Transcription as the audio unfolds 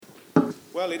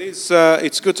Well,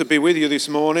 it's good to be with you this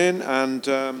morning, and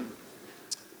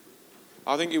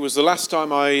I think it was the last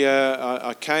time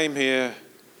I came here.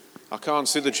 I can't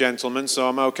see the gentleman, so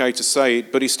I'm okay to say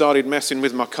it, but he started messing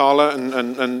with my collar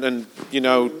and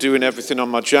doing everything on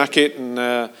my jacket,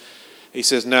 and he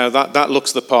says, no, that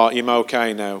looks the part, you're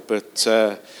okay now. But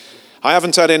I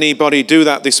haven't had anybody do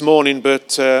that this morning,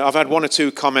 but I've had one or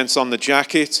two comments on the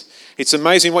jacket. It's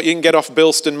amazing what you can get off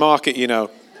Bilston Market, you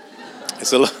know.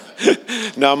 It's a lot.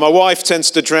 No, my wife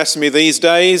tends to dress me these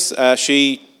days.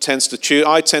 She tends to choose.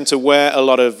 I tend to wear a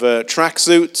lot of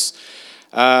tracksuits.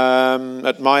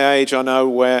 At my age, I know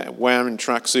wearing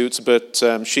tracksuits,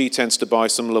 but she tends to buy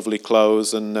some lovely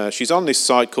clothes. And she's on this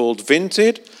site called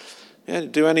Vinted. Yeah,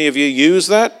 do any of you use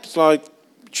that? It's like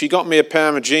she got me a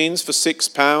pair of jeans for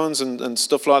 £6 and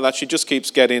stuff like that. She just keeps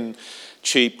getting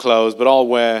cheap clothes, but I'll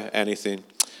wear anything.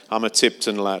 I'm a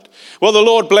Tipton lad. Well, the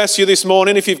Lord bless you this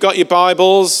morning. If you've got your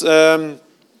Bibles, I'm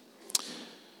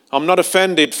not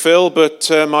offended, Phil, but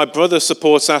my brother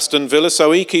supports Aston Villa,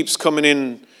 so he keeps coming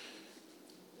in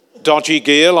dodgy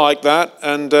gear like that.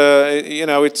 And,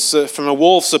 it's from a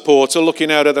Wolves supporter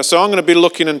looking out at that. So I'm going to be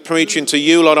looking and preaching to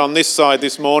you lot on this side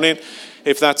this morning,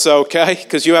 if that's okay,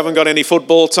 because you haven't got any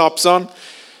football tops on.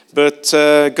 But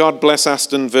God bless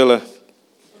Aston Villa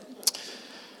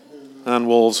and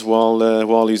Wolves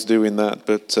while he's doing that.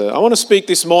 But I want to speak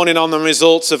this morning on the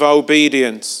results of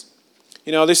obedience.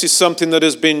 You know, this is something that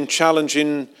has been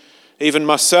challenging even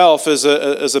myself as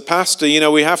a pastor. You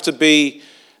know, we have to be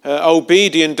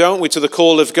obedient, don't we, to the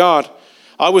call of God.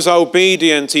 I was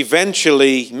obedient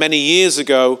eventually many years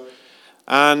ago.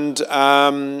 And,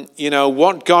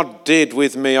 what God did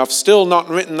with me, I've still not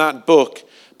written that book.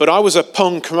 But I was a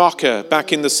punk rocker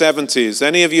back in the 70s.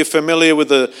 Any of you familiar with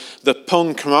the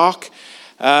punk rock?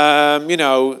 I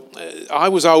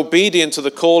was obedient to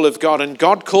the call of God, and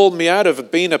God called me out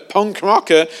of being a punk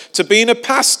rocker to being a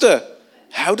pastor.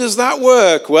 How does that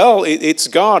work? Well, it's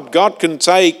God. God can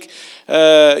take,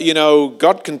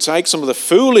 God can take some of the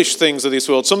foolish things of this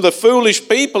world, some of the foolish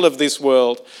people of this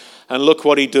world, and look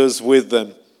what he does with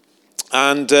them.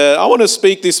 And I want to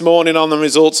speak this morning on the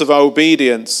results of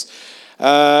obedience.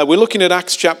 We're looking at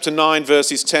Acts chapter 9,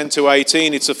 verses 10 to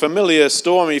 18. It's a familiar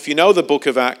story if you know the book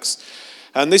of Acts.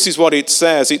 And this is what it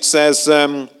says. It says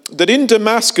that in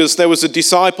Damascus there was a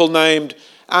disciple named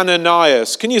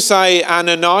Ananias. Can you say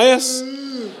Ananias?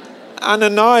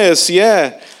 Ananias,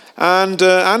 yeah. And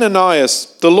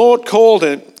Ananias, the Lord called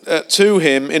to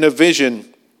him in a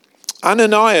vision.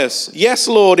 Ananias, yes,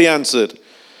 Lord, he answered.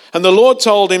 And the Lord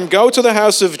told him, go to the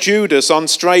house of Judas on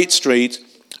Straight Street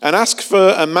and ask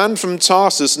for a man from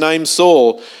Tarsus named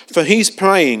Saul, for he's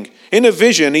praying. In a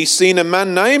vision, he's seen a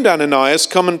man named Ananias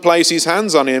come and place his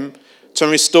hands on him to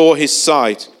restore his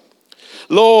sight.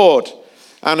 Lord,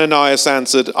 Ananias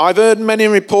answered, I've heard many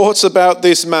reports about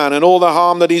this man and all the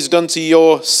harm that he's done to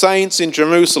your saints in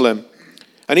Jerusalem.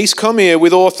 And he's come here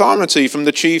with authority from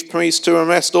the chief priest to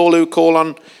arrest all who call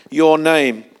on your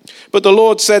name. But the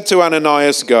Lord said to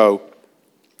Ananias, go.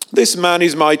 This man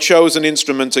is my chosen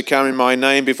instrument to carry my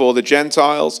name before the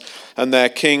Gentiles and their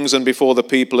kings and before the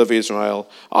people of Israel.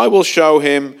 I will show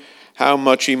him how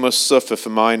much he must suffer for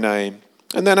my name.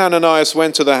 And then Ananias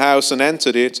went to the house and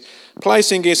entered it.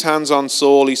 Placing his hands on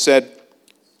Saul, he said,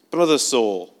 Brother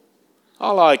Saul.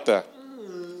 I like that.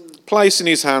 Placing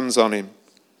his hands on him.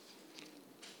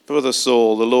 Brother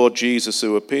Saul, the Lord Jesus,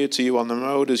 who appeared to you on the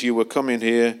road as you were coming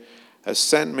here, has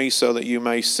sent me so that you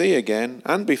may see again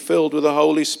and be filled with the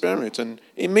Holy Spirit. And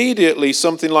immediately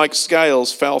something like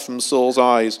scales fell from Saul's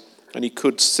eyes and he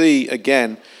could see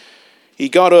again. He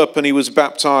got up and he was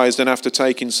baptized, and after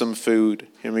taking some food,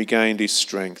 he regained his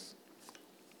strength.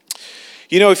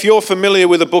 You know, if you're familiar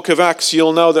with the book of Acts,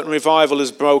 you'll know that revival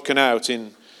has broken out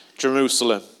in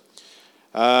Jerusalem.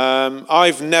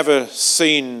 I've never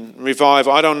seen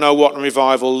revival. I don't know what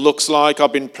revival looks like.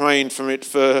 I've been praying for it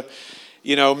for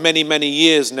many, many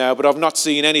years now, but I've not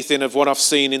seen anything of what I've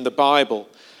seen in the Bible.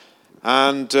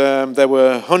 And there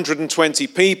were 120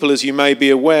 people, as you may be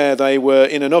aware. They were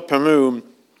in an upper room,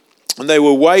 and they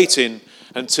were waiting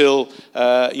until,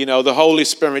 the Holy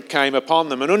Spirit came upon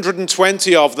them. And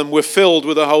 120 of them were filled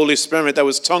with the Holy Spirit. There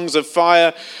was tongues of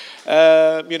fire.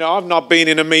 I've not been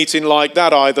in a meeting like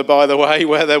that either, by the way,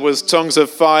 where there was tongues of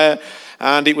fire,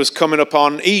 and it was coming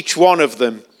upon each one of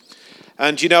them.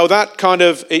 And,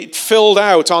 that it filled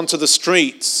out onto the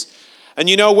streets. And,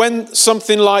 when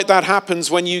something like that happens,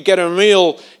 when you get a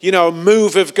real,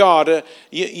 move of God,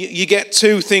 you get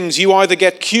two things. You either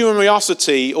get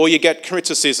curiosity or you get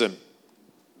criticism.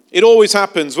 It always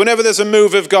happens whenever there's a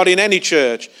move of God in any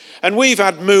church. And we've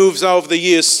had moves over the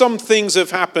years. Some things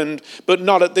have happened, but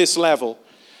not at this level.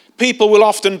 people will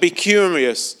often be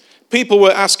curious. People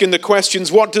were asking the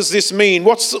questions, what does this mean?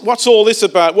 What's all this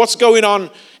about? What's going on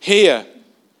here?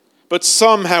 But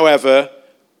some, however,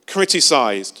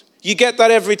 criticized. You get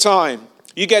that every time.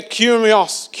 You get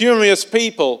curious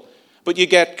people, but you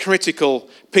get critical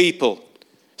people.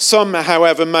 Some,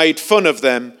 however, made fun of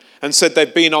them and said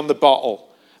they've been on the bottle.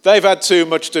 They've had too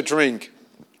much to drink.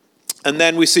 And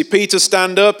then we see Peter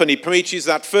stand up and he preaches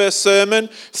that first sermon.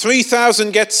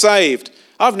 3,000 get saved.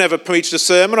 I've never preached a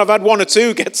sermon. I've had one or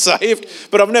two get saved,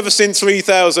 but I've never seen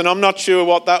 3,000. I'm not sure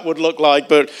what that would look like,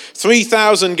 but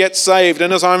 3,000 get saved.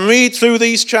 And as I read through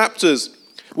these chapters,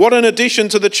 what an addition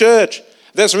to the church.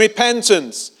 There's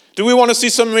repentance. Do we want to see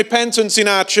some repentance in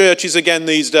our churches again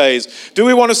these days? Do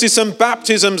we want to see some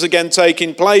baptisms again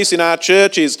taking place in our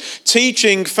churches?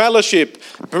 Teaching, fellowship,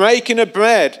 breaking of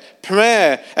bread,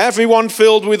 prayer, everyone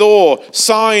filled with awe,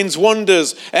 signs,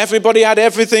 wonders. Everybody had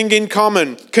everything in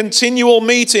common. Continual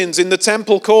meetings in the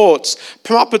temple courts,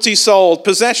 property sold,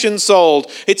 possessions sold.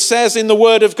 It says in the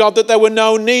word of God that there were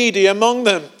no needy among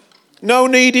them. No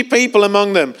needy people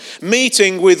among them,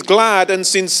 meeting with glad and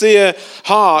sincere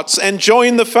hearts,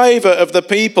 enjoying the favor of the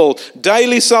people,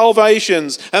 daily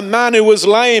salvations. A man who was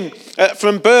lame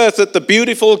from birth at the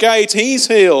beautiful gate, he's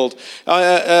healed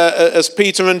as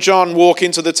Peter and John walk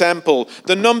into the temple.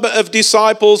 The number of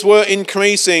disciples were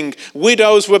increasing.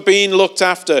 Widows were being looked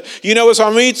after. You know, as I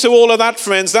read through all of that,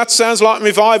 friends, that sounds like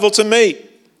revival to me.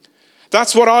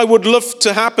 That's what I would love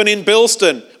to happen in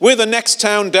Bilston. We're the next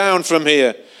town down from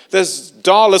here. There's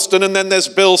Darlaston and then there's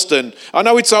Bilston. I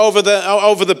know it's over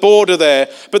the border there,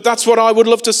 but that's what I would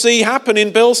love to see happen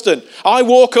in Bilston. I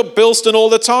walk up Bilston all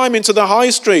the time into the high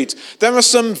street. There are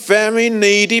some very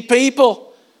needy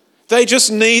people. They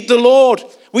just need the Lord.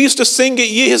 We used to sing it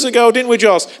years ago, didn't we,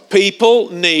 Joss?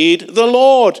 People need the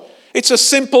Lord. It's a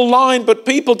simple line, but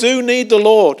people do need the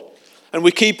Lord. And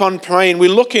we keep on praying. We're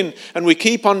looking and we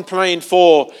keep on praying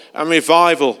for a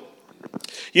revival.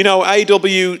 You know,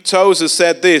 A.W. Tozer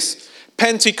said this: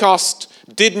 Pentecost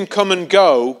didn't come and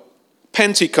go,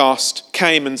 Pentecost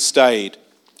came and stayed.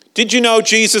 Did you know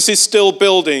Jesus is still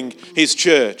building his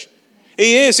church?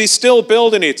 He is, he's still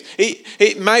building it.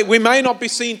 We may not be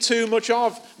seeing too much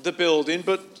of the building,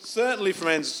 but certainly,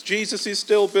 friends, Jesus is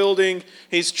still building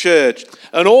his church.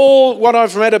 And all what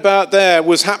I've read about there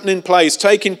was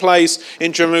taking place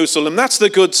in Jerusalem. That's the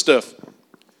good stuff.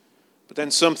 But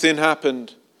then something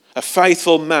happened. A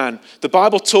faithful man. The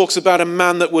Bible talks about a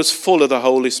man that was full of the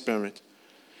Holy Spirit.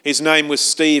 His name was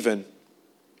Stephen.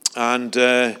 And,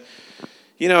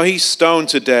 he's stoned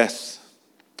to death.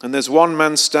 And there's one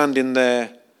man standing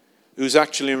there who's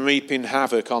actually reaping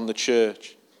havoc on the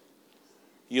church.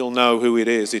 You'll know who it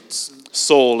is. It's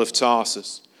Saul of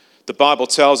Tarsus. The Bible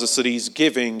tells us that he's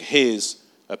giving his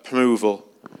approval.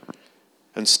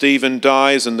 And Stephen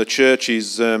dies and the church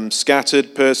is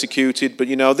scattered, persecuted. But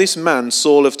this man,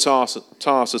 Saul of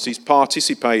Tarsus, he's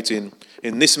participating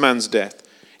in this man's death.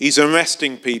 He's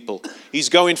arresting people. He's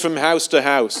going from house to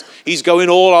house. He's going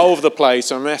all over the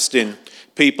place arresting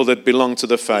people that belong to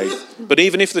the faith. But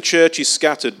even if the church is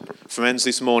scattered, friends,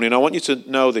 this morning, I want you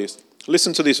to know this.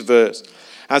 Listen to this verse.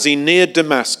 As he neared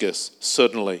Damascus,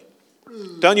 suddenly.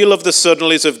 Don't you love the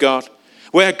suddenlies of God?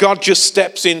 Where God just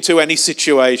steps into any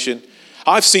situation.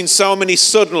 I've seen so many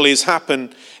suddenlies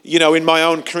happen, in my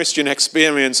own Christian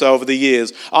experience over the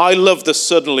years. I love the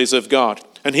suddenlies of God.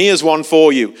 And here's one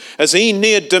for you. As he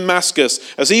neared Damascus,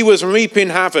 as he was reaping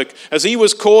havoc, as he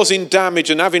was causing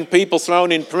damage and having people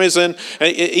thrown in prison,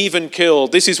 even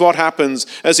killed, this is what happens.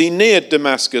 As he neared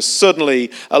Damascus,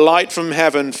 suddenly a light from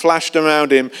heaven flashed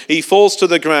around him. He falls to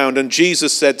the ground and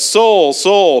Jesus said, Saul,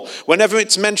 Saul. Whenever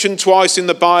it's mentioned twice in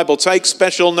the Bible, take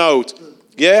special note.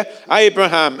 Yeah?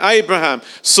 Abraham, Abraham.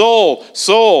 Saul,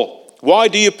 Saul. Why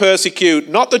do you persecute?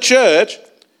 Not the church.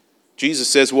 Jesus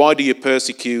says, why do you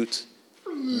persecute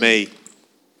me?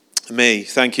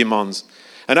 Thank you, Mons.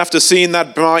 And after seeing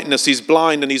that brightness, he's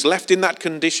blind and he's left in that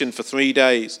condition for 3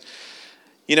 days.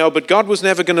 But God was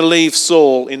never going to leave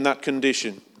Saul in that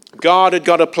condition. God had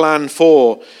got a plan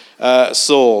for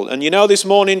Saul. And this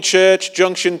morning, church,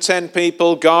 Junction 10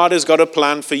 people, God has got a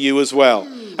plan for you as well.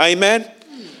 Amen?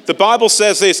 The Bible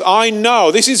says this, I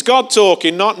know, this is God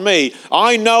talking, not me.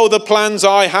 I know the plans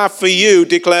I have for you,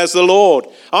 declares the Lord.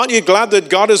 Aren't you glad that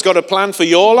God has got a plan for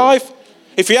your life?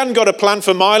 If he hadn't got a plan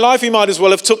for my life, he might as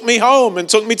well have took me home and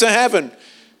took me to heaven.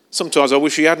 Sometimes I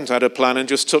wish he hadn't had a plan and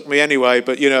just took me anyway.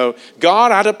 But,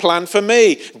 God had a plan for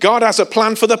me. God has a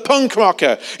plan for the punk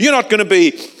rocker. You're not going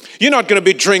to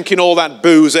be drinking all that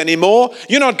booze anymore.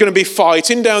 You're not going to be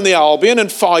fighting down the Albion and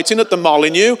fighting at the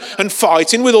Molyneux and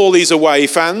fighting with all these away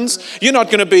fans. You're not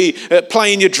going to be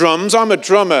playing your drums. I'm a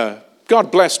drummer. God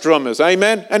bless drummers.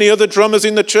 Amen. Any other drummers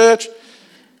in the church?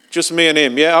 Just me and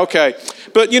him. Yeah, okay.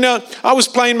 But, I was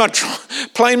playing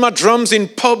my drums in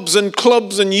pubs and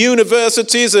clubs and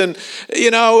universities and,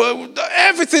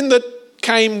 everything that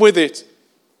came with it.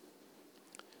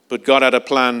 But God had a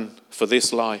plan for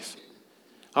this life.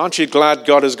 Aren't you glad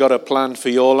God has got a plan for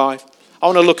your life? I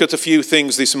want to look at a few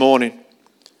things this morning.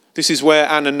 This is where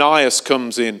Ananias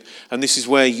comes in, and this is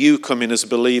where you come in as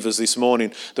believers this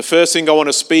morning. The first thing I want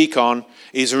to speak on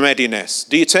is readiness.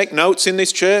 Do you take notes in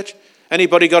this church?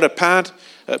 Anybody got a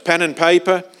pen and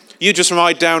paper? You just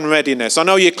write down readiness. I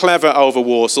know you're clever over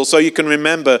Warsaw, so you can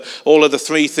remember all of the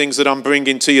 3 things that I'm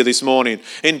bringing to you this morning.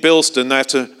 In Bilston, they have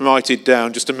to write it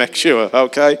down just to make sure,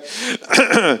 okay?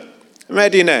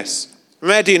 Readiness.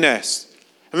 Readiness.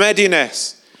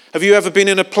 Readiness. Have you ever been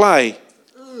in a play?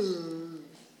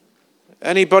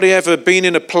 Anybody ever been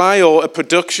in a play or a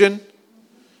production?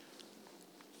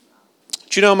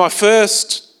 Do you know my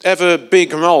first ever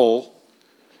big role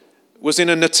was in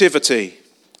a nativity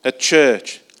at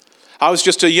church. I was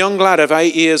just a young lad of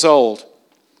 8 years old,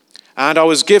 and I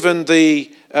was given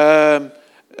the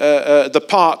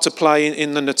part to play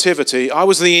in the nativity. I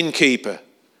was the innkeeper.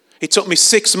 It took me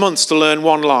 6 months to learn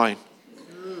one line.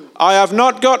 I have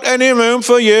not got any room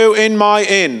for you in my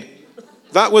inn.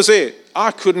 That was it.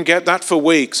 I couldn't get that for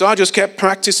weeks. I just kept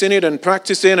practicing it and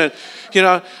practicing. And,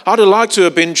 I'd have liked to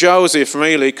have been Joseph,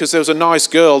 really, because there was a nice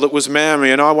girl that was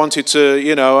Mary, and I wanted to,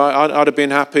 I'd have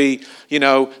been happy,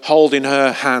 holding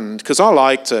her hand, because I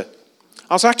liked her.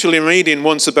 I was actually reading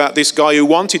once about this guy who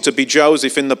wanted to be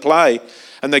Joseph in the play,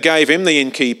 and they gave him the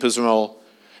innkeeper's role.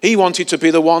 He wanted to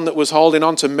be the one that was holding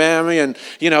on to Mary, and,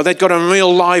 they'd got a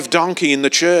real live donkey in the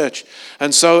church.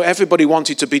 And so everybody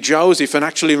wanted to be Joseph and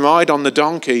actually ride on the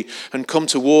donkey and come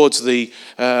towards the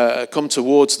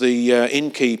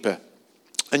innkeeper.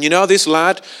 And this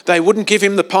lad, they wouldn't give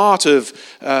him the part of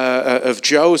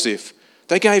Joseph.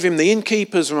 They gave him the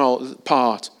innkeeper's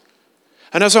part.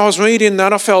 And as I was reading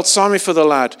that, I felt sorry for the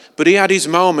lad. But he had his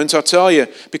moment, I tell you,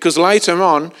 because later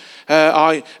on,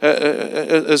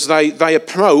 as they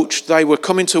approached, they were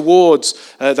coming towards,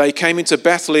 they came into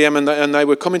Bethlehem and they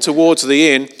were coming towards the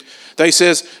inn. They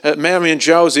says, Mary and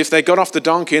Joseph, they got off the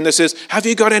donkey and they says, have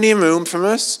you got any room for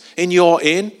us in your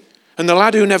inn? And the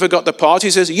lad who never got the part, he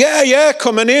says, yeah,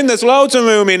 coming in, there's loads of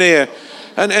room in here.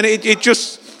 And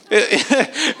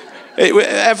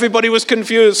everybody was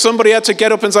confused. Somebody had to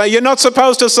get up and say, you're not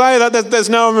supposed to say that, there's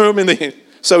no room in the inn.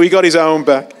 So he got his own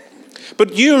back.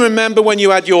 But you remember when you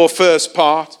had your first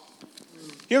part?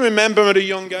 You remember at a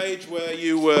young age where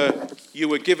you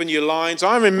were given your lines?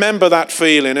 I remember that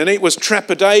feeling, and it was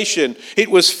trepidation.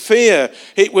 It was fear.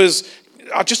 It was,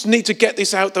 I just need to get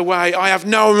this out the way. I have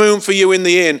no room for you in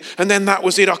the inn. And then that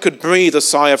was it. I could breathe a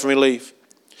sigh of relief.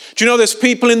 Do you know there's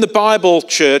people in the Bible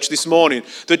church this morning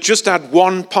that just had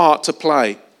one part to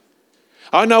play?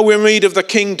 I know we read of the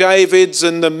King Davids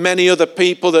and the many other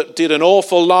people that did an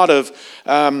awful lot of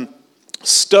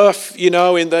stuff,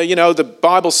 the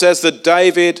Bible says that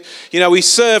David, he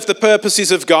served the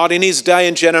purposes of God in his day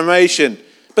and generation.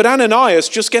 But Ananias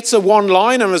just gets a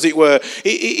one-liner, as it were.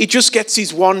 He just gets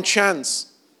his one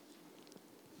chance.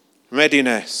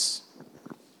 Readiness.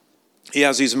 He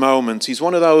has his moment. He's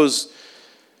one of those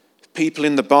people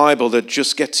in the Bible that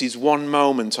just gets his one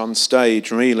moment on stage,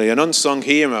 really. An unsung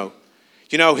hero.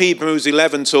 Hebrews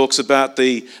 11 talks about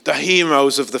the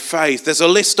heroes of the faith. There's a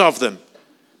list of them.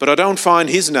 But I don't find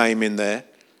his name in there.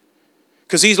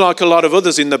 Because he's like a lot of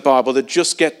others in the Bible that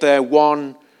just get there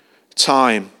one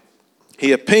time.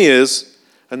 He appears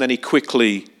and then he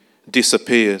quickly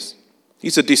disappears.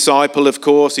 He's a disciple, of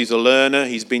course. He's a learner.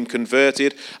 He's been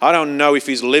converted. I don't know if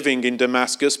he's living in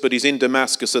Damascus, but he's in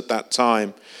Damascus at that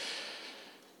time.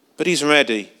 But he's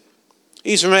ready.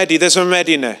 He's ready. There's a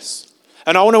readiness.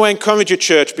 And I want to encourage you,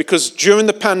 church, because during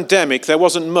the pandemic, there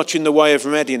wasn't much in the way of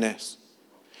readiness.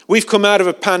 We've come out of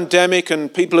a pandemic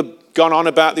and people have gone on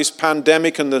about this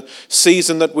pandemic and the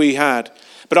season that we had.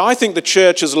 But I think the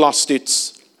church has lost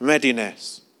its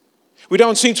readiness. We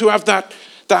don't seem to have that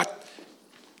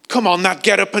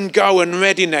get up and go and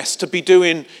readiness to be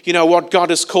doing, what God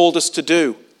has called us to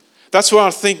do. That's why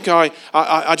I think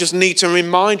I just need to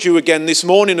remind you again this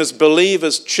morning as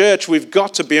believers, church, we've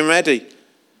got to be ready.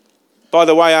 By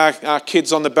the way, our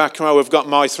kids on the back row have got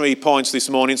my 3 points this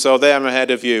morning, so they're ahead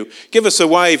of you. Give us a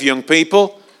wave, young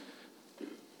people.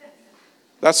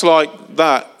 That's like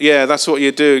that. Yeah, that's what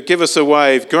you do. Give us a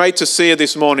wave. Great to see you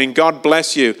this morning. God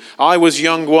bless you. I was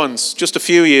young once, just a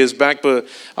few years back, but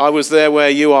I was there where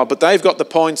you are. But they've got the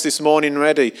points this morning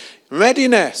ready.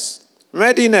 Readiness.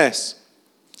 Readiness.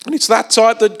 And it's that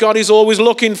type that God is always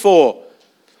looking for.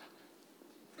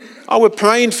 I was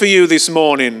praying for you this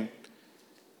morning.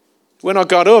 When I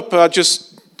got up,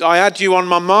 I had you on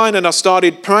my mind and I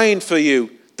started praying for you,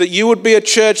 that you would be a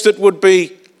church that would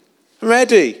be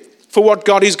ready for what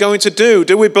God is going to do.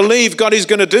 Do we believe God is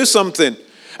going to do something?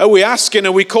 Are we asking?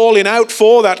 Are we calling out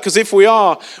for that? Because if we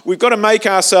are, we've got to make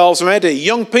ourselves ready.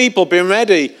 Young people, be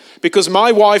ready. Because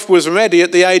my wife was ready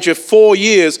at the age of 4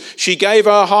 years. She gave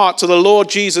her heart to the Lord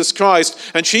Jesus Christ,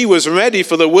 and she was ready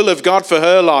for the will of God for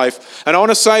her life. And I want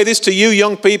to say this to you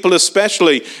young people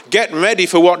especially. Get ready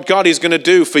for what God is going to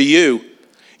do for you.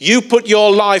 You put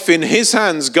your life in His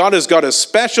hands. God has got a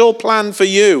special plan for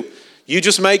you. You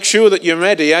just make sure that you're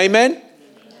ready. Amen? Amen.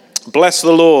 Bless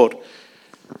the Lord.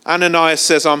 Ananias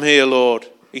says, I'm here, Lord.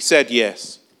 He said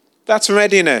yes. That's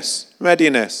readiness.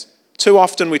 Readiness. Too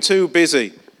often we're too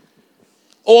busy.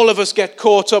 All of us get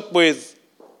caught up with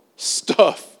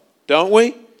stuff, don't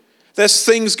we? There's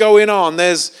things going on.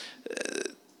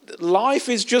 Life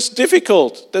is just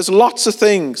difficult. There's lots of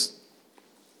things.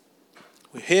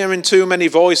 We're hearing too many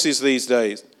voices these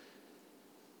days.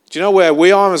 Do you know where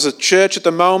we are as a church at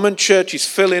the moment? Church is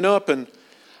filling up, and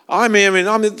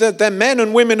they're men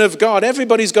and women of God.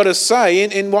 Everybody's got a say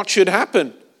in what should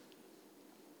happen.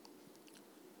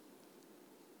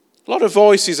 A lot of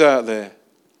voices out there.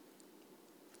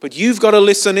 But you've got to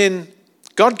listen in.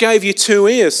 God gave you 2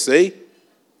 ears, see?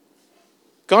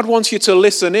 God wants you to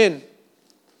listen in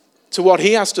to what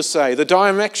He has to say, the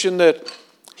direction that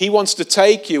He wants to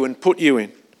take you and put you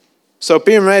in. So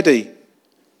be ready.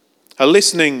 A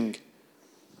listening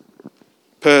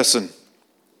person.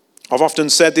 I've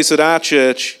often said this at our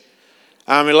church.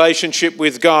 Our relationship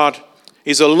with God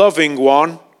is a loving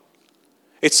one.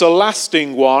 It's a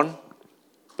lasting one.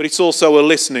 But it's also a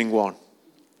listening one.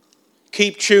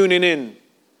 Keep tuning in,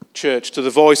 church, to the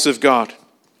voice of God.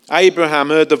 Abraham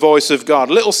heard the voice of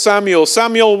God. Little Samuel.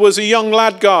 Samuel was a young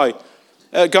lad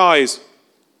guys.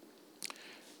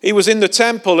 He was in the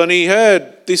temple and he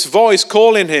heard this voice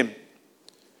calling him.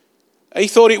 He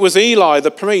thought it was Eli, the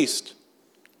priest.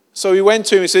 So he went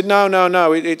to him and said,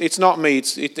 no, it's not me,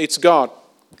 it's God.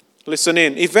 Listen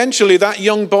in. Eventually that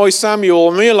young boy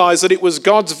Samuel realized that it was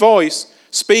God's voice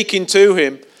speaking to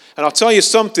him. And I'll tell you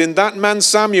something, that man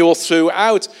Samuel,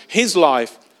 throughout his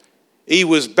life, he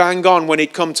was bang on when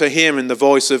he'd come to hearing the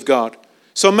voice of God.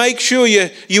 So make sure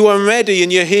you are ready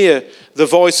and you hear the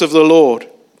voice of the Lord.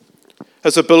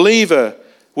 As a believer,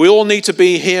 we all need to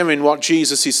be hearing what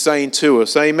Jesus is saying to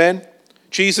us. Amen?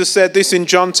 Jesus said this in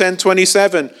John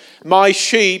 10:27. My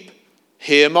sheep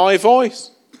hear my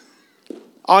voice.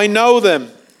 I know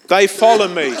them. They follow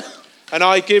me. And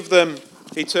I give them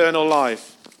eternal life.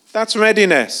 That's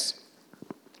readiness.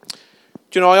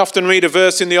 Do you know, I often read a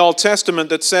verse in the Old Testament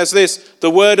that says this,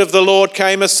 the word of the Lord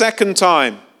came a second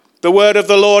time. The word of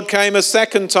the Lord came a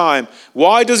second time.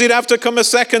 Why does it have to come a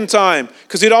second time?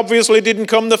 Because it obviously didn't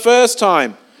come the first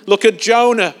time. Look at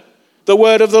Jonah. The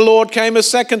word of the Lord came a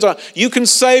second time. You can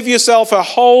save yourself a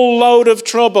whole load of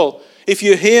trouble if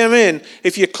you hear in,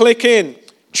 if you click in,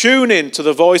 tune in to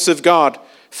the voice of God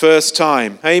first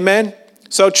time. Amen?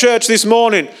 So church this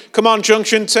morning, come on,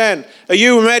 Junction 10. Are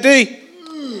you ready?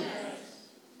 Yes.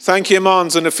 Thank you,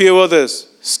 Mons, and a few others.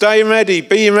 Stay ready,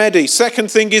 be ready. Second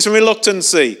thing is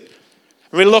reluctancy.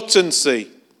 Reluctancy.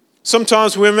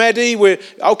 Sometimes we're ready. We're,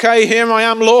 okay, here I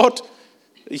am, Lord.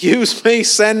 Use me,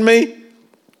 send me.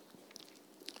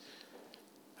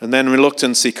 And then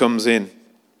reluctancy comes in.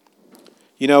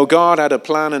 You know, God had a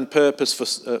plan and purpose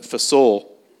for Saul.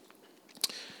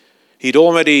 He'd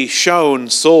already shown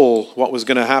Saul what was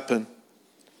going to happen,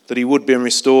 that he would be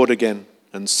restored again.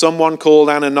 And someone called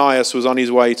Ananias was on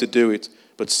his way to do it,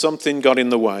 but something got in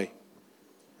the way.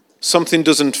 Something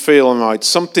doesn't feel right.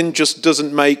 Something just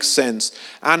doesn't make sense.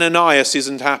 Ananias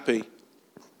isn't happy.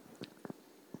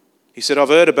 He said, I've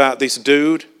heard about this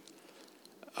dude.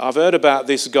 I've heard about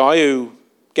this guy who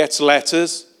gets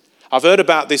letters. I've heard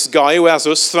about this guy who has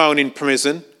us thrown in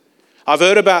prison. I've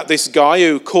heard about this guy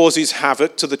who causes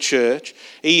havoc to the church.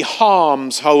 He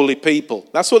harms holy people.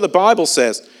 That's what the Bible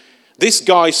says. This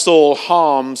guy Saul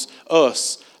harms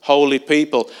us, holy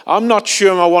people. I'm not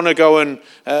sure I want to go and,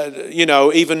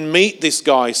 even meet this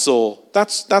guy Saul.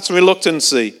 That's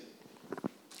reluctancy.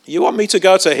 You want me to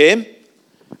go to him?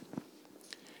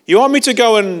 You want me to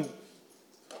go and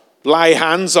lay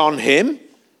hands on him?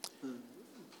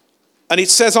 And it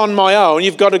says on my own,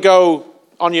 you've got to go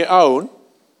on your own.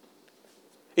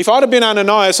 If I'd have been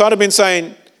Ananias, I'd have been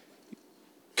saying,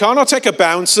 can't I take a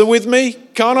bouncer with me?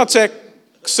 Can't I take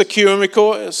security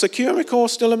corps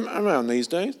still around these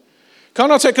days? Can't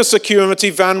I take a security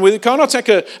van with me? Can't I take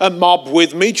a mob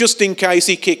with me just in case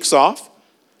he kicks off?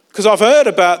 Because I've heard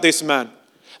about this man.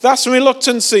 That's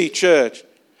reluctancy, church.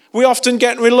 We often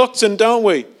get reluctant, don't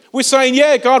we? We're saying,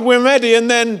 yeah, God, we're ready,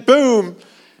 and then boom.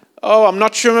 Oh, I'm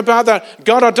not sure about that.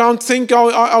 God, I don't think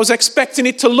I was expecting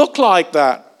it to look like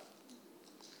that.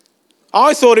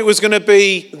 I thought it was going to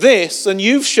be this, and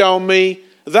you've shown me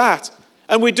that.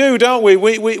 And we do, don't we?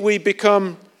 We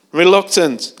become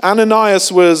reluctant.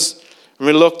 Ananias was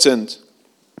reluctant.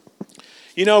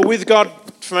 You know, with God,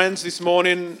 friends, this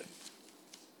morning,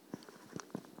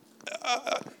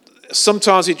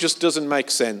 sometimes it just doesn't make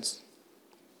sense.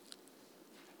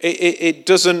 It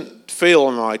doesn't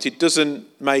feel right. It doesn't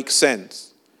make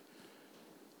sense.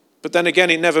 But then again,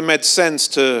 it never made sense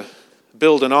to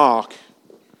build an ark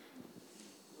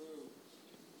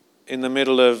in the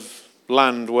middle of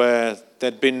land where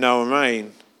there'd been no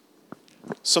rain.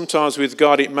 Sometimes with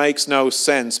God it makes no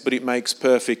sense, but it makes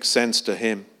perfect sense to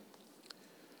him.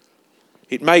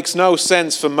 It makes no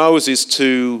sense for Moses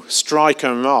to strike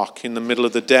a rock in the middle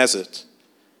of the desert.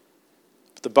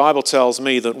 The Bible tells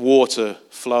me that water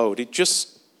flowed.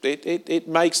 It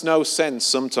makes no sense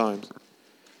sometimes.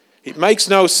 It makes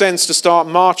no sense to start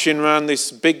marching around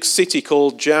this big city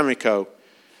called Jericho.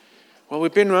 Well,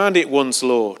 we've been around it once,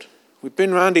 Lord. We've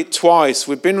been around it twice.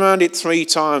 We've been around it 3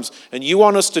 times. And you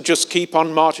want us to just keep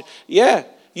on marching? Yeah,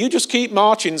 you just keep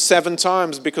marching 7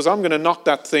 times because I'm going to knock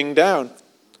that thing down.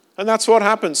 And that's what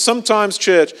happens. Sometimes,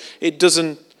 church, it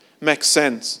doesn't make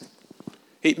sense.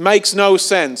 It makes no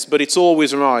sense, but it's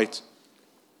always right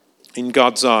in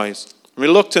God's eyes.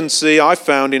 Reluctancy, I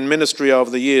found in ministry over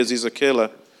the years, is a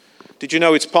killer. Did you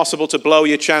know it's possible to blow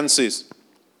your chances?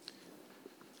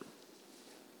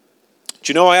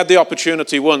 Do you know I had the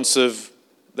opportunity once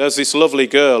there's this lovely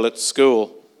girl at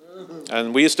school,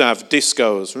 and we used to have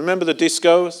discos. Remember the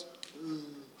discos?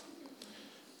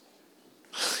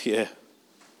 Yeah.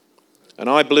 And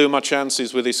I blew my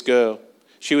chances with this girl.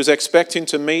 She was expecting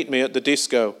to meet me at the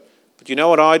disco. But you know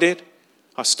what I did?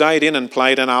 I stayed in and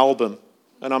played an album.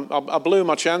 And I blew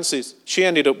my chances. She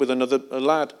ended up with a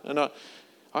lad. And I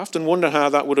often wonder how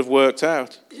that would have worked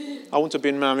out. I wouldn't have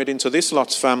been married into this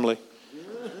lot's family.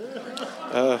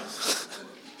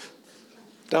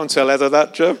 Don't tell Heather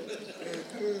that, Joe.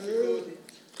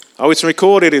 Oh, it's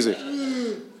recorded, is it?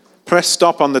 Press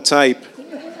stop on the tape.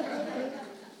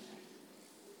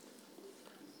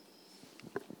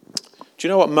 Do you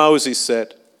know what Moses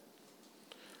said?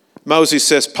 Moses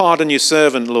says, "Pardon your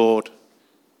servant, Lord,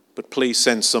 but please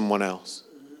send someone else."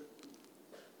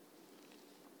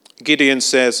 Gideon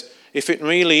says, "If it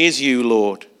really is you,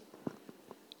 Lord,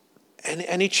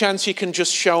 any chance you can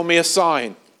just show me a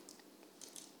sign?"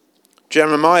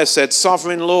 Jeremiah said,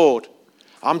 "Sovereign Lord,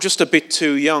 I'm just a bit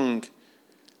too young.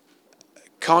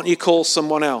 Can't you call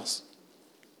someone else?"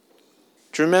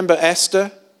 Do you remember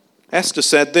Esther? Esther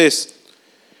said this,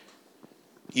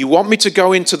 "You want me to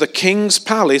go into the king's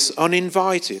palace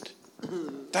uninvited?"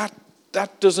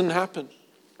 That doesn't happen.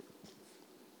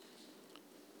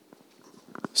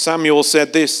 Samuel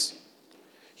said this,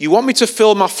 "You want me to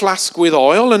fill my flask with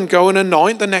oil and go and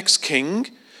anoint the next king?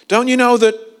 Don't you know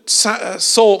that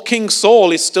King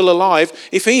Saul is still alive?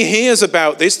 If he hears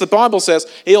about this, the Bible says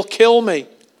he'll kill me."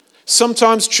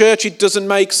 Sometimes, church, it doesn't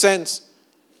make sense.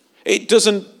 It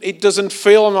doesn't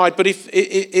feel right. But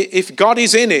if God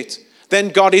is in it, then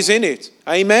God is in it.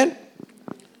 Amen?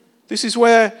 This is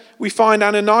where we find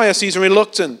Ananias. He's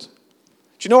reluctant. Do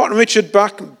you know what Richard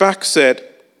Bach said?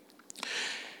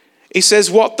 He says,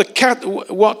 what the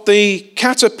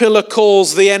caterpillar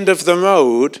calls the end of the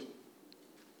road,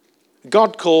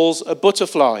 God calls a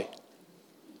butterfly.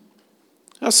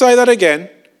 I'll say that again.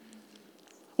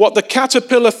 What the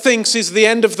caterpillar thinks is the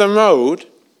end of the road,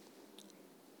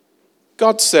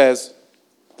 God says,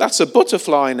 that's a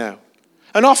butterfly now.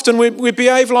 And often we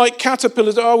behave like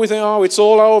caterpillars. We think, it's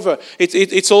all over.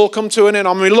 It's all come to an end.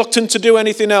 I'm reluctant to do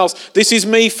anything else. This is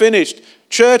me finished.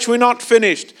 Church, we're not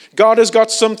finished. God has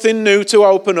got something new to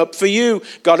open up for you.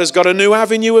 God has got a new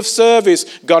avenue of service.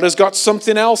 God has got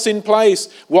something else in place.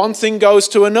 One thing goes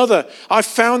to another. I've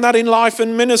found that in life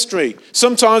and ministry.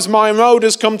 Sometimes my road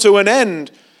has come to an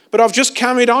end, but I've just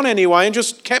carried on anyway and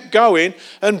just kept going.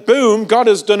 And boom, God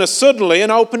has done a suddenly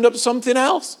and opened up something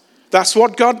else. That's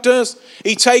what God does.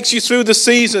 He takes you through the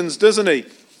seasons, doesn't he?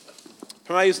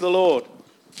 Praise the Lord.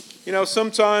 You know,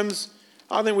 sometimes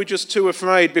I think we're just too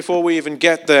afraid before we even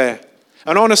get there.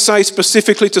 And I want to say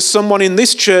specifically to someone in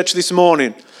this church this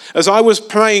morning, as I was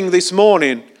praying this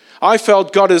morning, I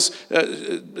felt God has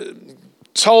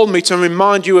told me to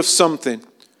remind you of something.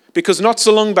 Because not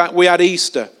so long back we had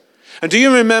Easter. And do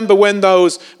you remember when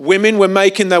those women were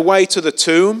making their way to the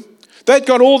tomb? They'd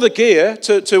got all the gear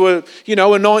to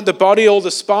anoint the body, all the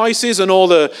spices and all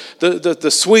the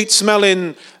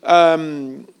sweet-smelling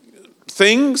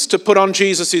things to put on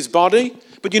Jesus' body.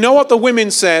 But you know what the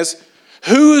women says?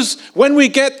 When we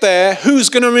get there, who's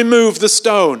going to remove the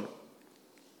stone?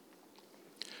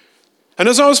 And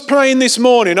as I was praying this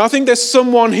morning, I think there's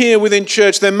someone here within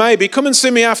church, there may be, come and see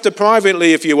me after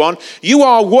privately if you want. You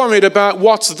are worried about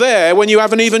what's there when you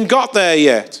haven't even got there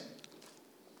yet.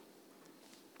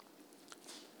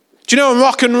 Do you know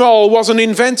rock and roll wasn't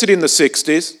invented in the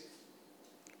 60s?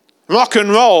 Rock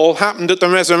and roll happened at the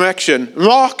resurrection.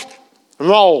 Rock and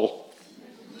roll.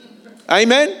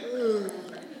 Amen?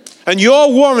 And you're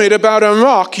worried about a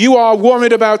rock. You are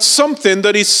worried about something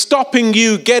that is stopping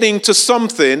you getting to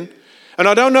something. And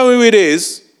I don't know who it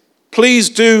is. Please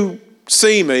do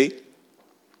see me.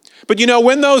 But you know,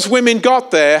 when those women got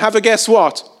there, have a guess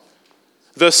what?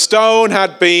 The stone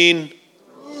had been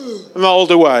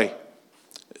rolled away.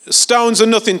 Stones are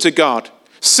nothing to God.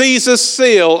 Caesar's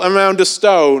seal around a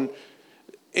stone,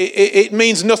 it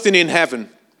means nothing in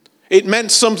heaven. It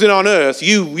meant something on earth.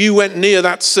 You went near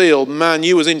that seal, man,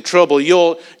 you was in trouble.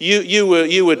 You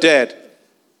were dead.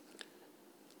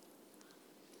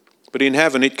 But in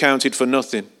heaven, it counted for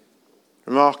nothing.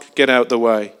 Rock, get out the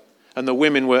way. And the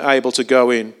women were able to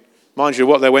go in. Mind you,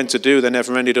 what they went to do, they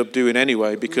never ended up doing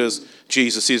anyway, because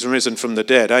Jesus is risen from the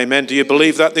dead. Amen. Do you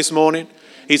believe that this morning?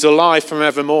 He's alive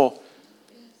forevermore.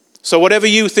 So whatever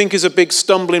you think is a big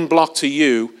stumbling block to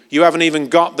you, you haven't even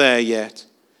got there yet.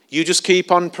 You just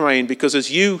keep on praying, because as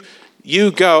you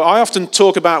go, I often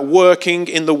talk about working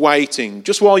in the waiting.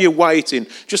 Just while you're waiting,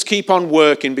 just keep on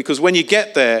working, because when you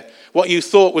get there, what you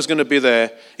thought was going to be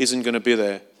there isn't going to be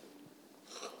there.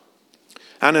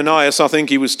 Ananias, I think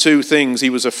he was two things. He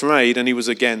was afraid and he was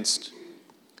against.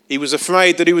 He was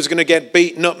afraid that he was going to get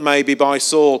beaten up maybe by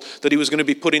Saul, that he was going to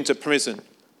be put into prison.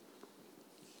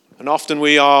 And often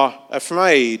we are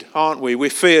afraid, aren't we? We're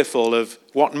fearful of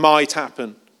what might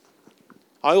happen.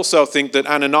 I also think that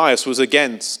Ananias was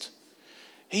against.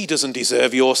 He doesn't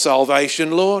deserve your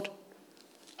salvation, Lord.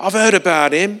 I've heard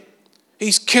about him.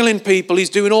 He's killing people. He's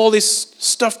doing all this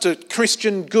stuff to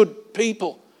Christian good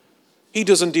people. He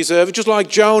doesn't deserve it. Just like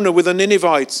Jonah with the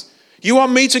Ninevites. You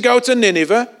want me to go to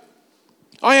Nineveh?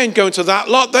 I ain't going to that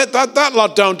lot. That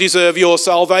lot don't deserve your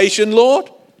salvation, Lord.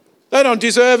 They don't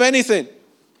deserve anything.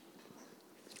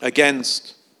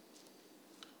 Against.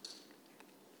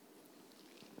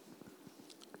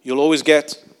 You'll always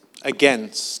get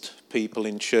against people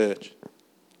in church.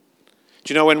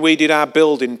 Do you know when we did our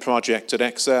building project at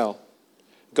Excel,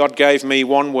 God gave me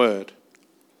one word: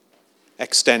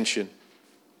 extension.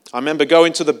 I remember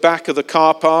going to the back of the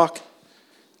car park,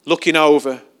 looking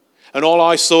over, and all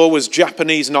I saw was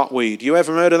Japanese knotweed. You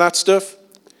ever heard of that stuff?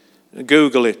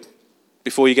 Google it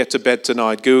before you get to bed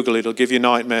tonight. Google it, it'll give you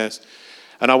nightmares.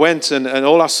 And I went and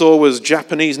all I saw was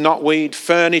Japanese knotweed,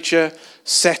 furniture,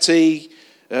 settee,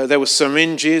 there were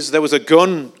syringes, there was a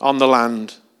gun on the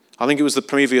land. I think it was the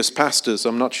previous pastors,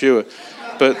 I'm not sure.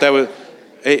 But there were,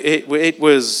 it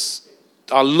was,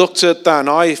 I looked at that and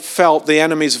I felt the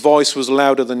enemy's voice was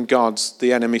louder than God's.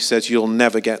 The enemy says, you'll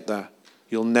never get that.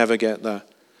 You'll never get that.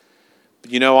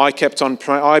 But you know, I kept on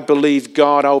praying. I believe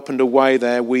God opened a way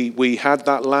there. We had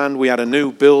that land. We had a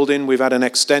new building. We've had an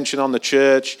extension on the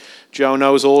church. Joe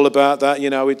knows all about that.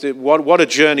 You know, what a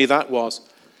journey that was.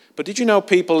 But did you know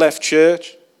people left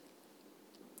church?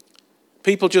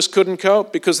 People just couldn't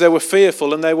cope because they were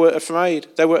fearful and they were afraid.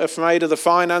 They were afraid of the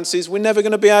finances. We're never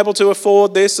going to be able to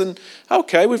afford this. And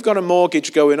okay, we've got a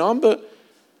mortgage going on, but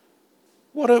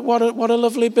what a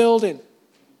lovely building.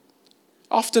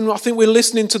 Often I think we're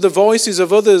listening to the voices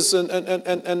of others,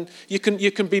 and you can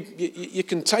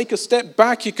take a step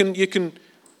back. You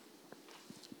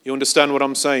understand what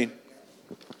I'm saying?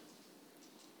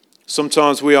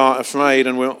 Sometimes we are afraid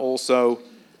and we're also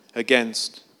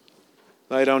against.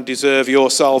 They don't deserve your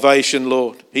salvation,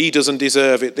 Lord. He doesn't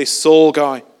deserve it, this Saul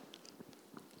guy. Do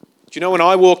you know when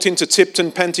I walked into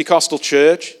Tipton Pentecostal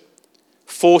Church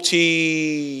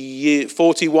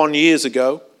 41 years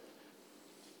ago,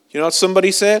 you know what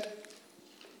somebody said?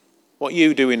 What are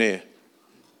you doing here?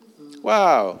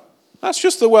 Wow, that's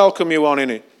just the welcome you want,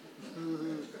 innit?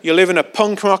 You live in a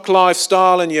punk rock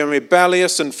lifestyle and you're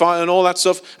rebellious and fight and all that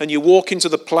stuff, and you walk into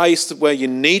the place where you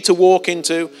need to walk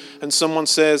into, and someone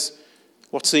says,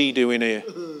 what's he doing here?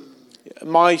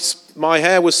 My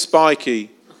hair was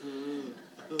spiky.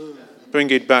 Bring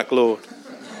it back, Lord.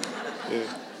 Yeah.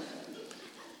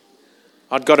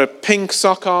 I'd got a pink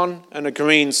sock on and a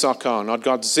green sock on. I'd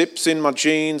got zips in my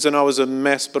jeans and I was a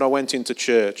mess, but I went into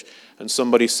church and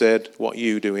somebody said, what are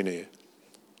you doing here?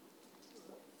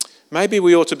 Maybe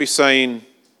we ought to be saying,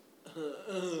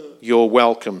 you're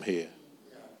welcome here.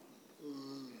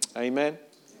 Amen?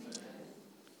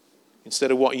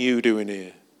 Instead of what are you doing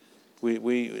here?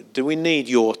 Do we need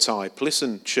your type?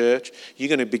 Listen, church, you're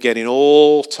going to be getting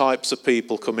all types of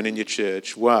people coming in your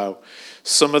church. Wow.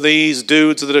 Some of these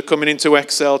dudes that are coming into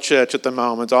Excel Church at the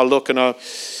moment, I look and I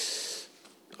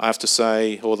have to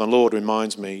say, or the Lord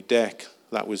reminds me, Dek,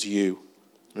 that was you.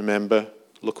 Remember,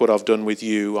 look what I've done with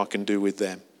you, I can do with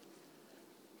them.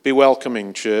 Be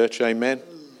welcoming, church, amen?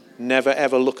 Never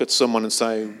ever look at someone and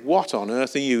say, what on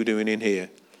earth are you doing in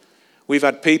here? We've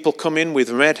had people come in with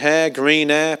red hair, green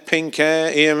hair, pink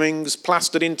hair, earrings,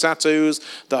 plastered in tattoos,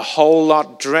 the whole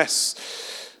lot,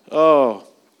 dress. Oh,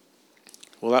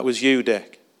 well, that was you,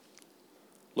 Dek.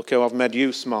 Look how I've made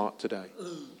you smart today.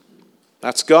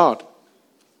 That's God.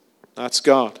 That's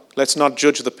God. Let's not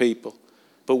judge the people,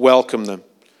 but welcome them.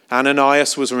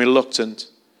 Ananias was reluctant.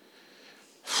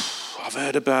 I've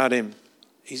heard about him.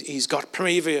 He's got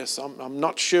previous. I'm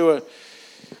not sure.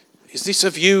 Is this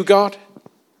of you, God?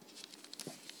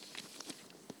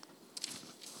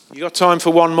 You got time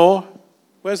for one more?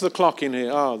 Where's the clock in here?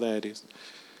 Oh, there it is.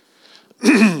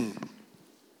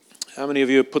 How many of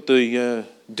you have put the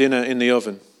dinner in the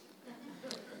oven?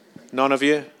 None of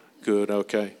you? Good,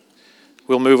 okay.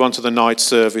 We'll move on to the night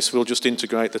service. We'll just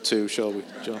integrate the two, shall we?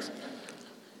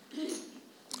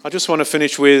 I just want to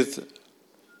finish with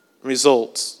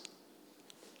results.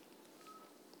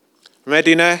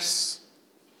 Readiness,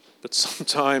 but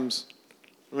sometimes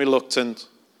reluctant.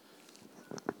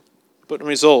 But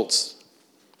results.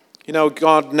 You know,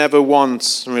 God never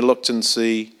wants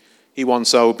reluctancy. He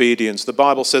wants obedience. The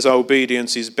Bible says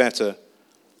obedience is better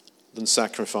than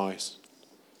sacrifice.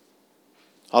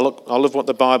 I love what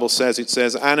the Bible says. It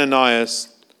says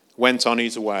Ananias went on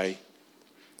his way.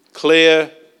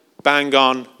 Clear, bang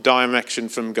on direction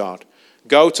from God.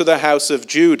 Go to the house of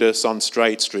Judas on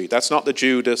Straight Street. That's not the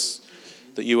Judas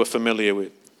that you are familiar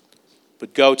with.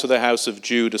 But go to the house of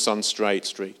Judas on Straight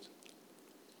Street.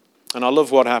 And I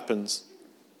love what happens.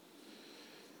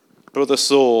 Brother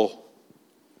Saul,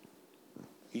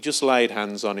 he just laid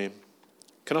hands on him.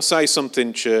 Can I say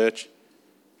something, church?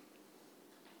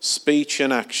 Speech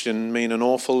and action mean an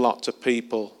awful lot to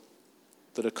people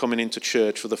that are coming into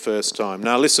church for the first time.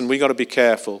 Now listen, we got to be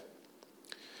careful,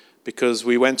 because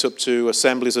we went up to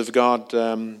Assemblies of God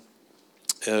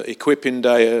Equipping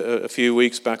Day a few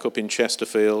weeks back up in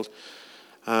Chesterfield.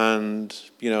 And,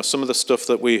 you know, some of the stuff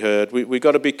that we heard, we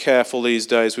got to be careful these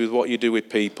days with what you do with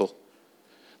people.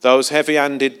 Those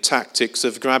heavy-handed tactics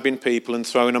of grabbing people and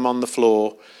throwing them on the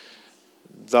floor,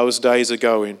 those days are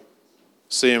going.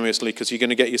 Seriously, because you're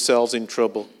going to get yourselves in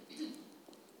trouble.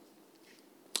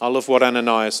 I love what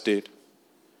Ananias did.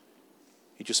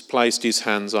 He just placed his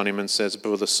hands on him and says,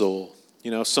 Brother Saul.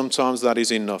 You know, sometimes that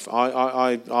is enough.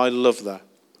 I love that.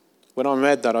 When I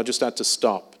read that, I just had to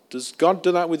stop. Does God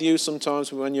do that with you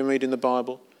sometimes when you're reading the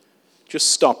Bible? Just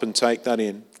stop and take that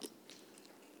in.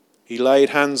 He laid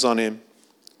hands on him.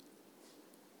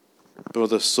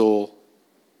 Brother Saul.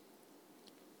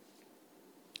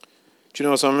 Do you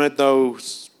know, as I read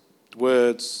those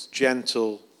words,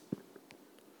 gentle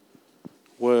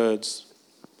words,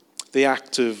 the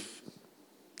act of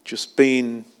just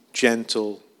being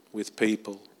gentle with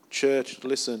people. Church,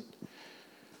 listen.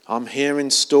 I'm hearing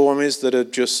stories that are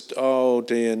just, oh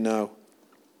dear, no.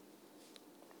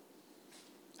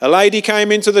 A lady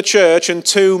came into the church and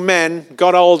two men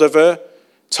got hold of her,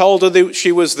 told her that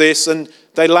she was this, and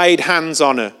they laid hands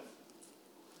on her.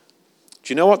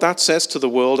 Do you know what that says to the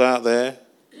world out there?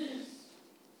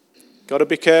 Got to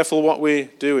be careful what we're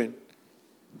doing.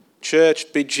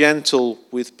 Church, be gentle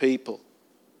with people.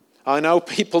 I know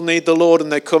people need the Lord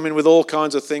and they're coming with all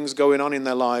kinds of things going on in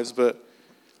their lives, but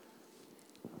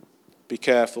be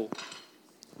careful.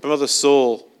 Brother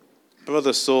Saul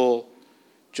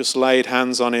just laid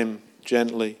hands on him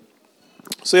gently.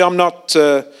 See, I'm not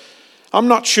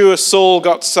sure Saul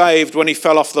got saved when he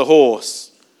fell off the horse.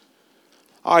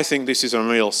 I think this is a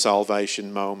real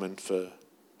salvation moment for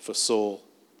Saul.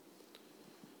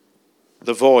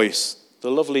 The voice, the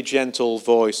lovely gentle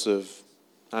voice of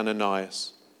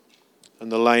Ananias,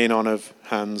 and the laying on of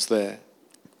hands there.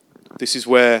 This is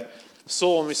where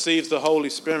Saul receives the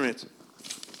Holy Spirit,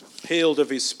 healed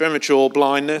of his spiritual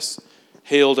blindness,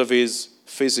 healed of his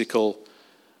physical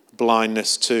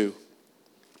blindness too.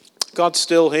 God's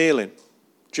still healing.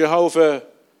 Jehovah,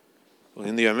 well,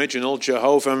 in the original,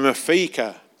 Jehovah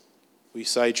Rafika. We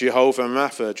say Jehovah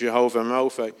Rapha, Jehovah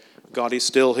Rophe. God is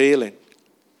still healing.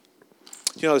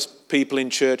 You know, there's people in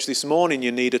church this morning,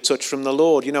 you need a touch from the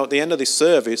Lord. You know, at the end of this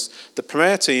service, the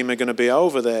prayer team are going to be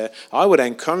over there. I would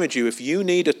encourage you, if you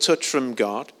need a touch from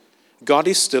God, God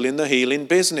is still in the healing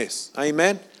business.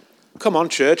 Amen? Come on,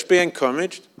 church, be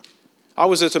encouraged. I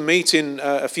was at a meeting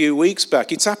a few weeks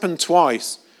back. It's happened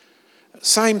twice.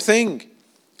 Same thing.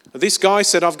 This guy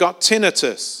said, I've got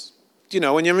tinnitus. You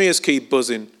know, when your ears keep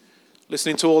buzzing,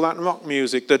 listening to all that rock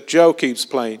music that Joe keeps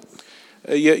playing.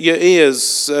 Your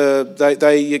ears,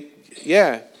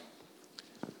 yeah.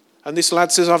 And this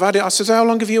lad says, I've had it. I says, how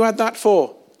long have you had that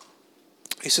for?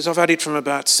 He says, I've had it from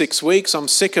about 6 weeks. I'm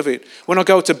sick of it. When I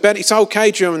go to bed, it's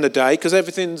okay during the day because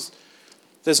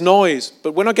there's noise.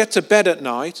 But when I get to bed at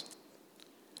night,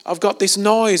 I've got this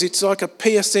noise. It's like a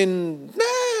piercing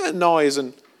noise.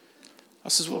 And I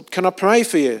says, well, can I pray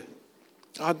for you?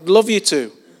 I'd love you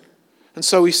to. And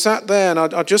so he sat there and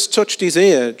I just touched his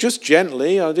ear, just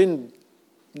gently. I didn't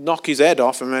knock his head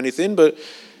off or anything, but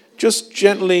just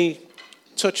gently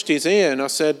touched his ear. And I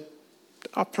said,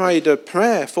 I prayed a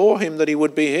prayer for him that he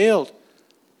would be healed.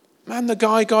 Man, the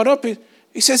guy got up.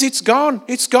 He says, it's gone.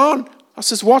 It's gone. I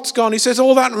says, what's gone? He says,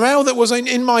 all that row that was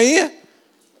in my ear.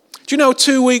 Do you know,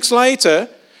 2 weeks later,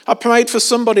 I prayed for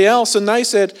somebody else and they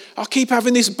said, I keep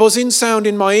having this buzzing sound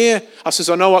in my ear. I says,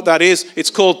 I know what that is. It's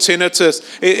called tinnitus.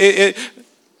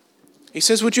 He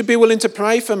says, would you be willing to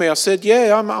pray for me? I said,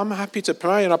 yeah, I'm happy to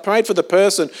pray. And I prayed for the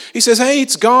person. He says, hey,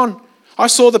 it's gone. I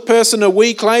saw the person a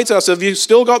week later. I said, have you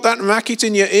still got that racket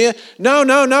in your ear?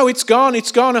 No, it's gone.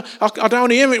 It's gone. I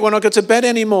don't hear it when I go to bed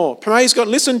anymore. Praise God.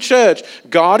 Listen, church,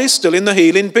 God is still in the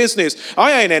healing business.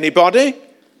 I ain't anybody.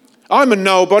 I'm a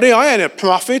nobody. I ain't a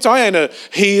prophet. I ain't a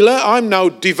healer. I'm no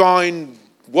divine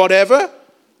whatever.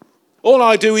 All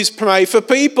I do is pray for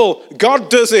people. God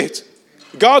does it.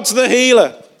 God's the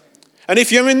healer. And if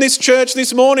you're in this church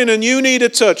this morning and you need a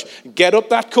touch, get up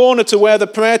that corner to where the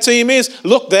prayer team is.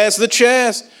 Look, there's the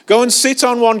chairs. Go and sit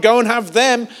on one. Go and have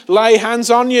them lay hands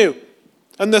on you.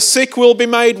 And the sick will be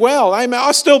made well. Amen.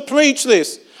 I still preach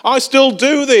this. I still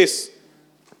do this.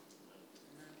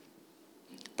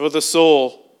 Brother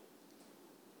Saul,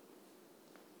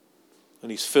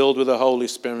 and he's filled with the Holy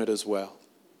Spirit as well.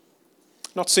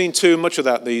 Not seen too much of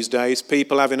that these days.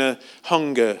 People having a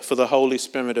hunger for the Holy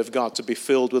Spirit of God, to be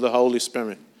filled with the Holy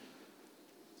Spirit.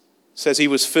 It says he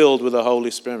was filled with the Holy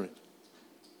Spirit.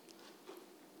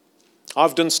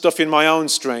 I've done stuff in my own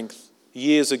strength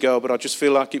years ago, but I just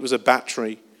feel like it was a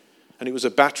battery. And it was a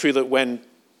battery that went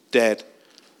dead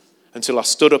until I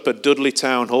stood up at Dudley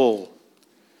Town Hall.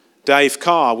 Dave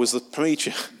Carr was the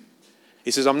preacher.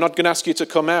 He says, I'm not going to ask you to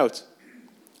come out.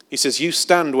 He says, you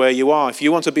stand where you are if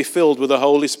you want to be filled with the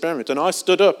Holy Spirit. And I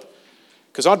stood up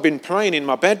because I'd been praying in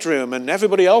my bedroom and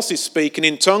everybody else is speaking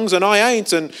in tongues and I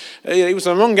ain't. And it was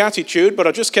the wrong attitude, but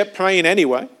I just kept praying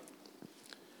anyway.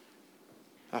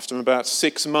 After about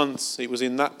 6 months, it was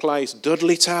in that place,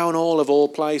 Dudley Town Hall of all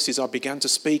places, I began to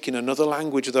speak in another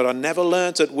language that I never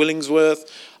learnt at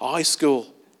Willingsworth High School.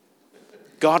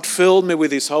 God filled me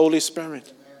with his Holy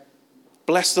Spirit.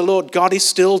 Bless the Lord. God is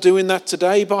still doing that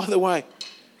today, by the way.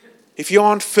 If you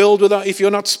aren't filled with that, if you're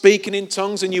not speaking in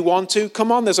tongues and you want to, come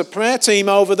on, there's a prayer team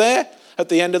over there at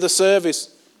the end of the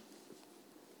service.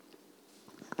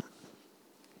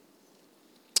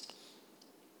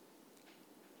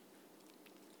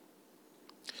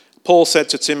 Paul said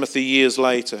to Timothy years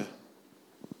later,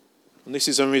 and this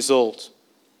is a result,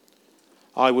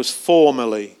 I was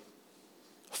formerly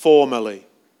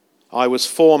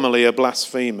a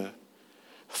blasphemer,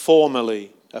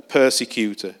 formerly a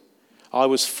persecutor. I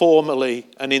was formerly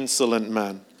an insolent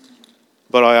man,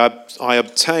 but I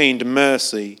obtained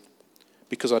mercy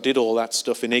because I did all that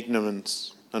stuff in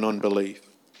ignorance and unbelief.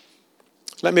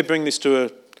 Let me bring this to an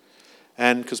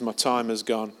end because my time has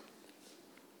gone.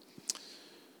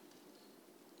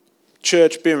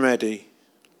 Church, be ready.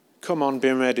 Come on,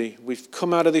 be ready. We've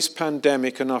come out of this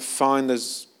pandemic and I find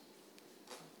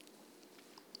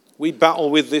we battle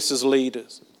with this as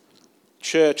leaders.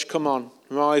 Church, come on,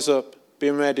 rise up, be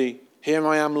ready. Here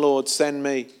I am, Lord, send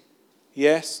me.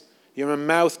 Yes, you're a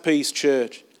mouthpiece,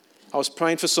 church. I was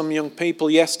praying for some young people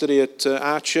yesterday at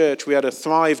our church. We had a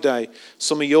Thrive Day.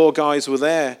 Some of your guys were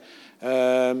there.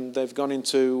 They've gone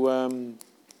into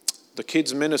the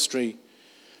kids' ministry.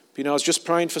 You know, I was just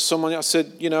praying for someone. I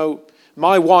said, you know,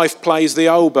 my wife plays the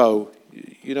oboe.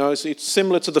 You know, it's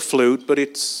similar to the flute, but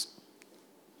it's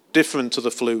different to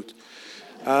the flute.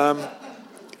 The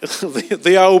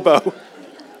oboe.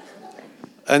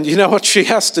 And you know what she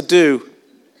has to do?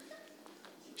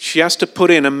 She has to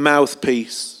put in a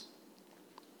mouthpiece.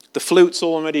 The flute's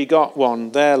already got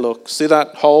one. There, look. See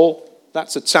that hole?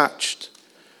 That's attached.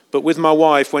 But with my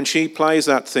wife, when she plays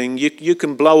that thing, you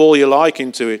can blow all you like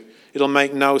into it. It'll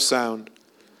make no sound.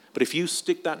 But if you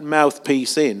stick that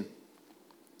mouthpiece in,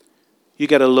 you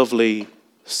get a lovely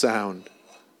sound.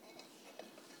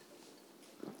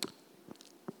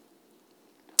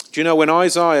 Do you know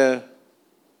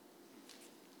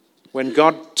when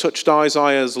God touched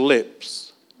Isaiah's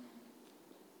lips,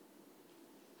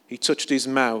 he touched his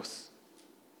mouth.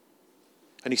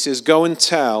 And he says, go and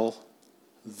tell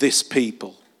this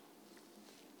people.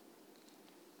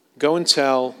 Go and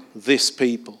tell this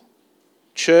people.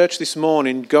 Church, this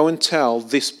morning, go and tell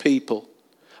this people.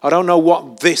 I don't know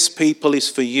what this people is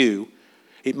for you.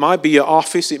 It might be your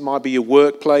office, it might be your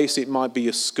workplace, it might be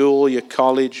your school, your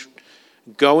college.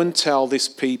 Go and tell this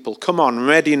people. Come on,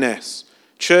 readiness.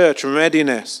 Church,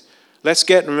 readiness. Let's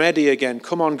get ready again.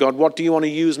 Come on, God, what do you want to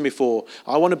use me for?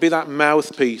 I want to be that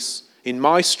mouthpiece in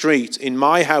my street, in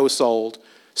my household.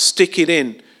 Stick it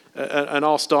in and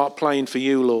I'll start playing for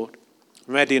you, Lord.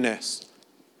 Readiness.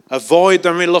 Avoid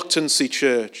the reluctancy,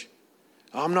 church.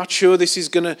 I'm not sure this is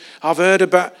going to... I've heard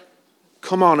about...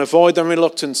 Come on, avoid the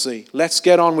reluctancy. Let's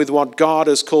get on with what God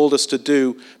has called us to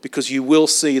do because you will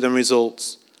see the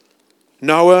results.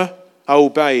 Noah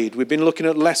obeyed. We've been looking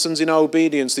at lessons in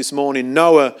obedience this morning.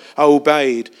 Noah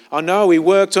obeyed. I know he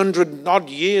worked 100-odd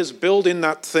years building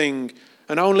that thing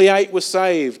and only 8 were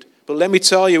saved. But let me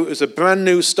tell you, it was a brand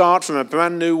new start from a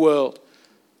brand new world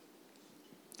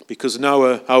because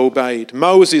Noah obeyed.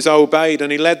 Moses obeyed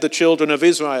and he led the children of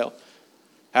Israel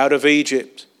out of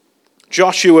Egypt.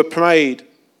 Joshua prayed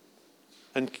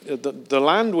and the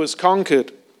land was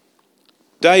conquered.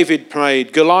 David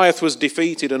prayed. Goliath was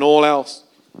defeated and all else.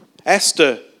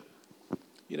 Esther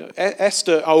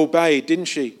obeyed, didn't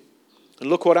she? And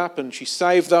look what happened. She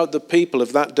saved out the people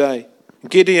of that day.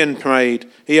 Gideon prayed.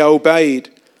 He obeyed.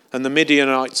 And the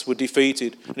Midianites were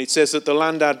defeated. And it says that the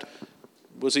land had,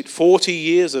 40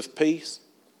 years of peace?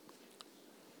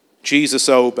 Jesus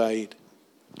obeyed.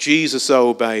 Jesus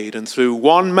obeyed. And through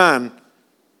one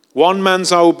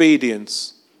man's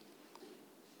obedience,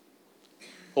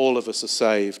 all of us are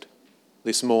saved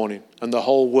this morning. And the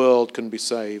whole world can be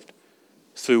saved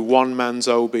through one man's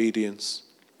obedience.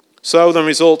 So the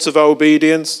results of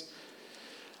obedience.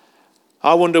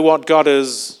 I wonder what God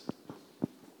has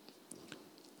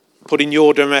put in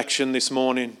your direction this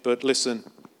morning. But listen,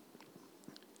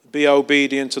 be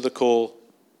obedient to the call.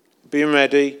 Be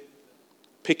ready.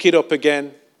 Pick it up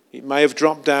again. It may have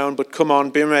dropped down, but come on,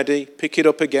 be ready. Pick it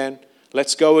up again.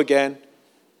 Let's go again.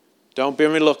 Don't be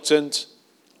reluctant,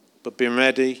 but be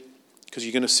ready because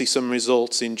you're going to see some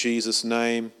results in Jesus'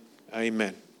 name.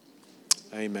 Amen.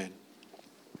 Amen.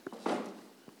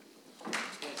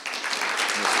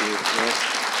 Thank you.